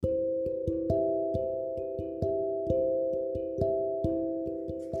Good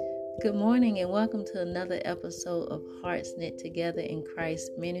morning and welcome to another episode of Hearts Knit Together in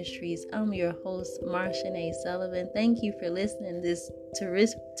Christ Ministries. I'm your host, Marsha A. Sullivan. Thank you for listening this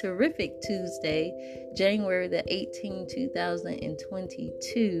terrific Tuesday, January the 18th,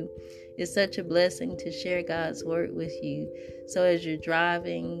 2022. It's such a blessing to share God's word with you. So as you're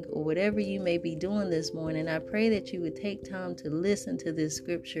driving or whatever you may be doing this morning, I pray that you would take time to listen to this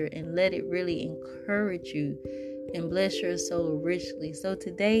scripture and let it really encourage you and bless your soul richly. So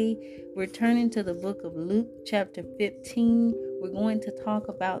today we're turning to the book of Luke chapter 15. We're going to talk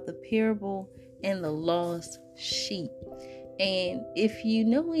about the parable and the lost sheep. And if you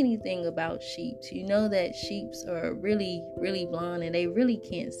know anything about sheep, you know that sheep are really, really blind and they really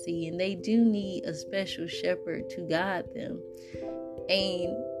can't see, and they do need a special shepherd to guide them.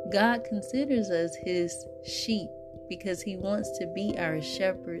 And God considers us his sheep because he wants to be our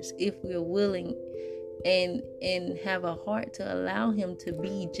shepherds if we're willing and have a heart to allow him to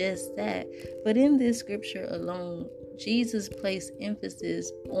be just that. But in this scripture alone, Jesus placed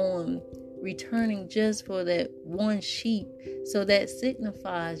emphasis on returning just for that one sheep. So that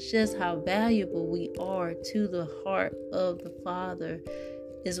signifies just how valuable we are to the heart of the Father,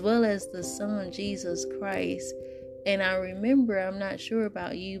 as well as the Son, Jesus Christ. And I remember, I'm not sure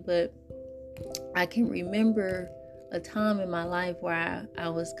about you, but I can remember a time in my life where I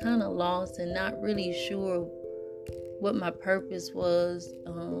was kind of lost and not really sure what my purpose was,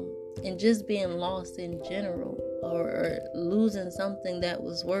 and just being lost in general, or losing something that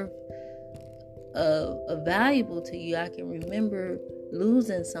was worth valuable to you. I can remember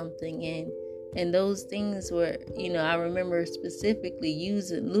losing something, and those things were, I remember specifically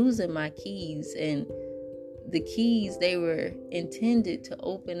losing my keys. And the keys, they were intended to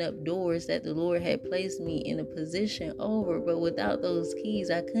open up doors that the Lord had placed me in a position over, but without those keys,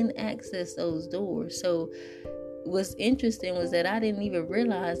 I couldn't access those doors. So what's interesting was that I didn't even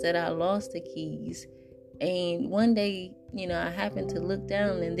realize that I lost the keys. And one day, I happened to look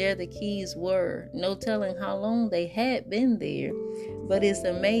down, and there the keys were. No telling how long they had been there. But it's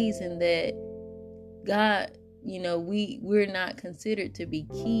amazing that God, we're not considered to be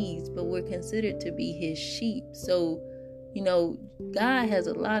keys, but we're considered to be his sheep. So, God has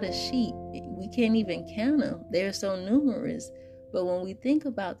a lot of sheep. We can't even count them. They're so numerous. But when we think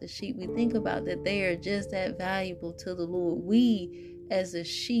about the sheep, we think about that they are just that valuable to the Lord. We as the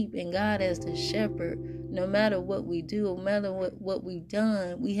sheep and God as the shepherd, no matter what we do, no matter what we've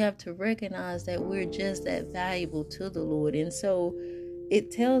done, we have to recognize that we're just that valuable to the Lord. And so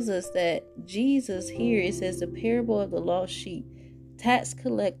it tells us that Jesus here, it says the parable of the lost sheep. Tax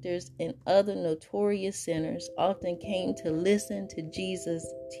collectors and other notorious sinners often came to listen to Jesus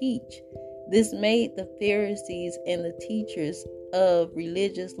teach. This made the Pharisees and the teachers of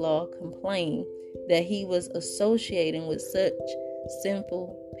religious law complain that he was associating with such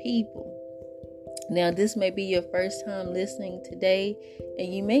sinful people. Now, this may be your first time listening today,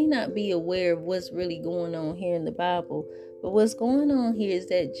 and you may not be aware of what's really going on here in the Bible. But what's going on here is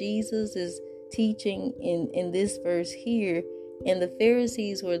that Jesus is teaching in this verse here, and the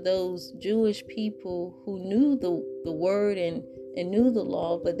Pharisees were those Jewish people who knew the word and knew the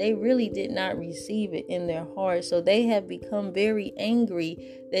law, but they really did not receive it in their heart. So they have become very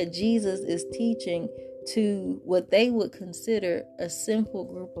angry that Jesus is teaching to what they would consider a sinful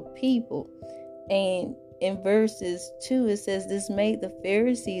group of people. And in verses 2, it says, this made the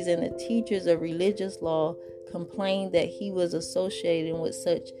Pharisees and the teachers of religious law complain that he was associating with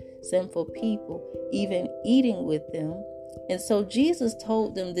such sinful people, even eating with them. And so Jesus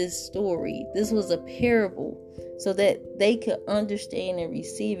told them this story. This was a parable so that they could understand and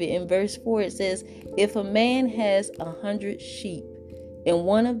receive it. In verse 4, it says, if a man has 100 sheep and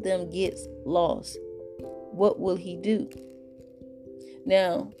one of them gets lost, what will he do?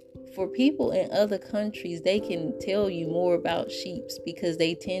 Now, for people in other countries, they can tell you more about sheep because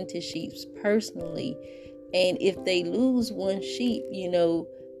they tend to sheep personally. And if they lose one sheep,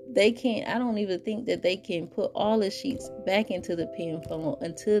 they can't, I don't even think that they can put all the sheep back into the pen phone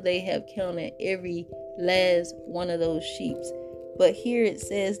until they have counted every last one of those sheep. But here it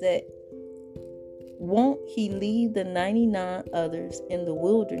says that, won't he leave the 99 others in the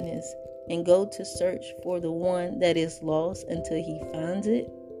wilderness and go to search for the one that is lost until he finds it?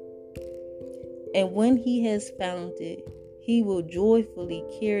 And when he has found it, he will joyfully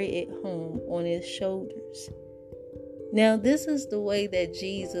carry it home on his shoulders. Now, this is the way that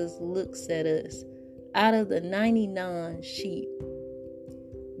Jesus looks at us. Out of the 99 sheep,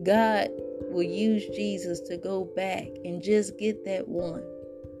 God will use Jesus to go back and just get that one.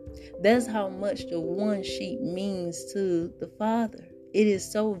 That's how much the one sheep means to the Father. it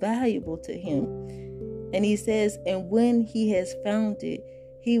is so valuable to him. And he says, and when he has found it,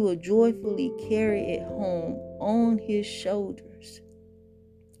 he will joyfully carry it home on his shoulders.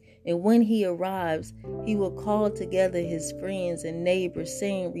 And when he arrives, he will call together his friends and neighbors,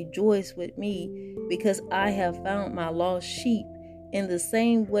 saying, rejoice with me, because I have found my lost sheep. In the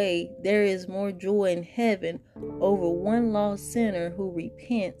same way, there is more joy in heaven over one lost sinner who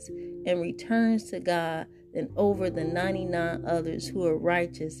repents and returns to God than over the 99 others who are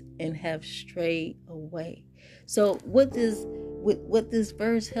righteous and have strayed away. So what this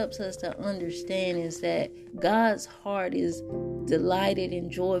verse helps us to understand is that God's heart is delighted and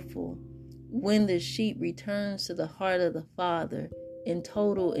joyful when the sheep returns to the heart of the Father in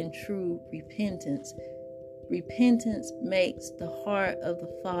total and true repentance. Repentance makes the heart of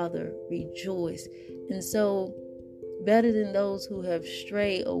the Father rejoice. And so, better than those who have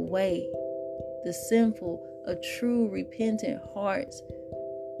strayed away, the sinful, a true repentant heart,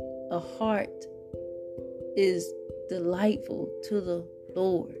 a heart is delightful to the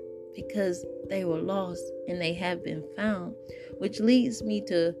Lord because they were lost and they have been found. Which leads me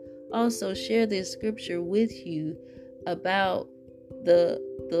to also share this scripture with you about the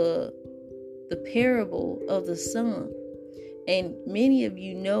parable of the son. And many of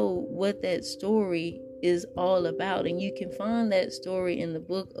you know what that story is all about. And you can find that story in the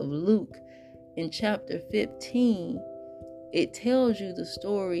book of Luke in chapter 15. It tells you the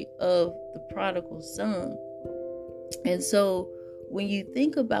story of the prodigal son. And so when you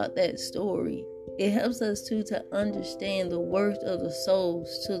think about that story, it helps us to understand the worth of the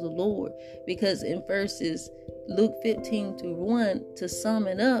souls to the Lord. Because in verses Luke 15:1, to sum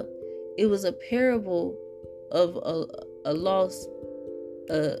it up, it was a parable of a lost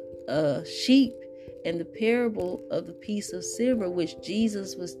sheep and the parable of the piece of silver, which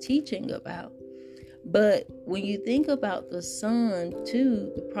Jesus was teaching about. But when you think about the son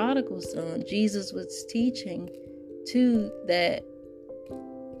too, the prodigal son, Jesus was teaching too that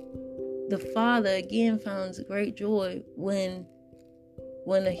the Father again finds great joy when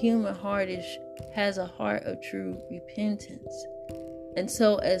a human heart has a heart of true repentance. And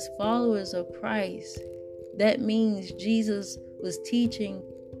so as followers of Christ, that means Jesus was teaching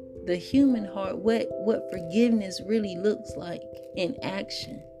the human heart what forgiveness really looks like in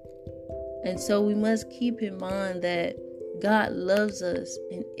action. And so we must keep in mind that God loves us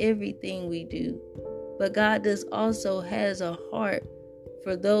in everything we do. But God does also has a heart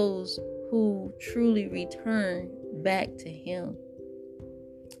for those who truly return back to him.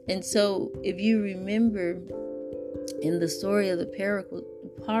 And so if you remember in the story of the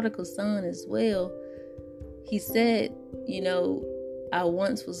prodigal son as well, he said, I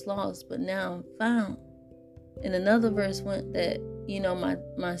once was lost, but now I'm found. And another verse went that,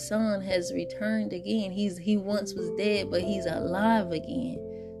 my son has returned again. He once was dead, but he's alive again.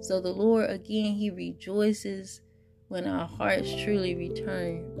 So the Lord, again, he rejoices when our hearts truly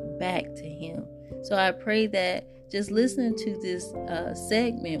return back to him. So I pray that just listening to this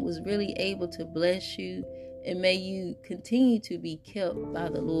segment was really able to bless you. And may you continue to be kept by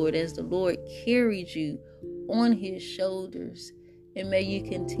the Lord as the Lord carries you on his shoulders. And may you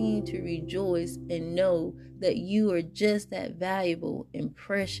continue to rejoice and know that you are just that valuable and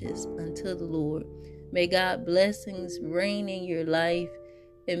precious unto the Lord. May God blessings reign in your life.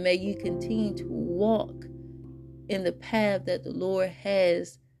 And may you continue to walk in the path that the Lord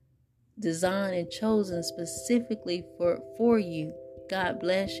has designed and chosen specifically for you. God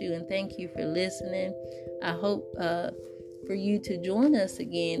bless you and thank you for listening. I hope for you to join us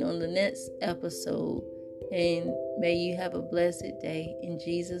again on the next episode. And may you have a blessed day. In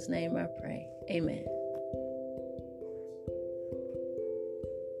Jesus' name I pray. Amen.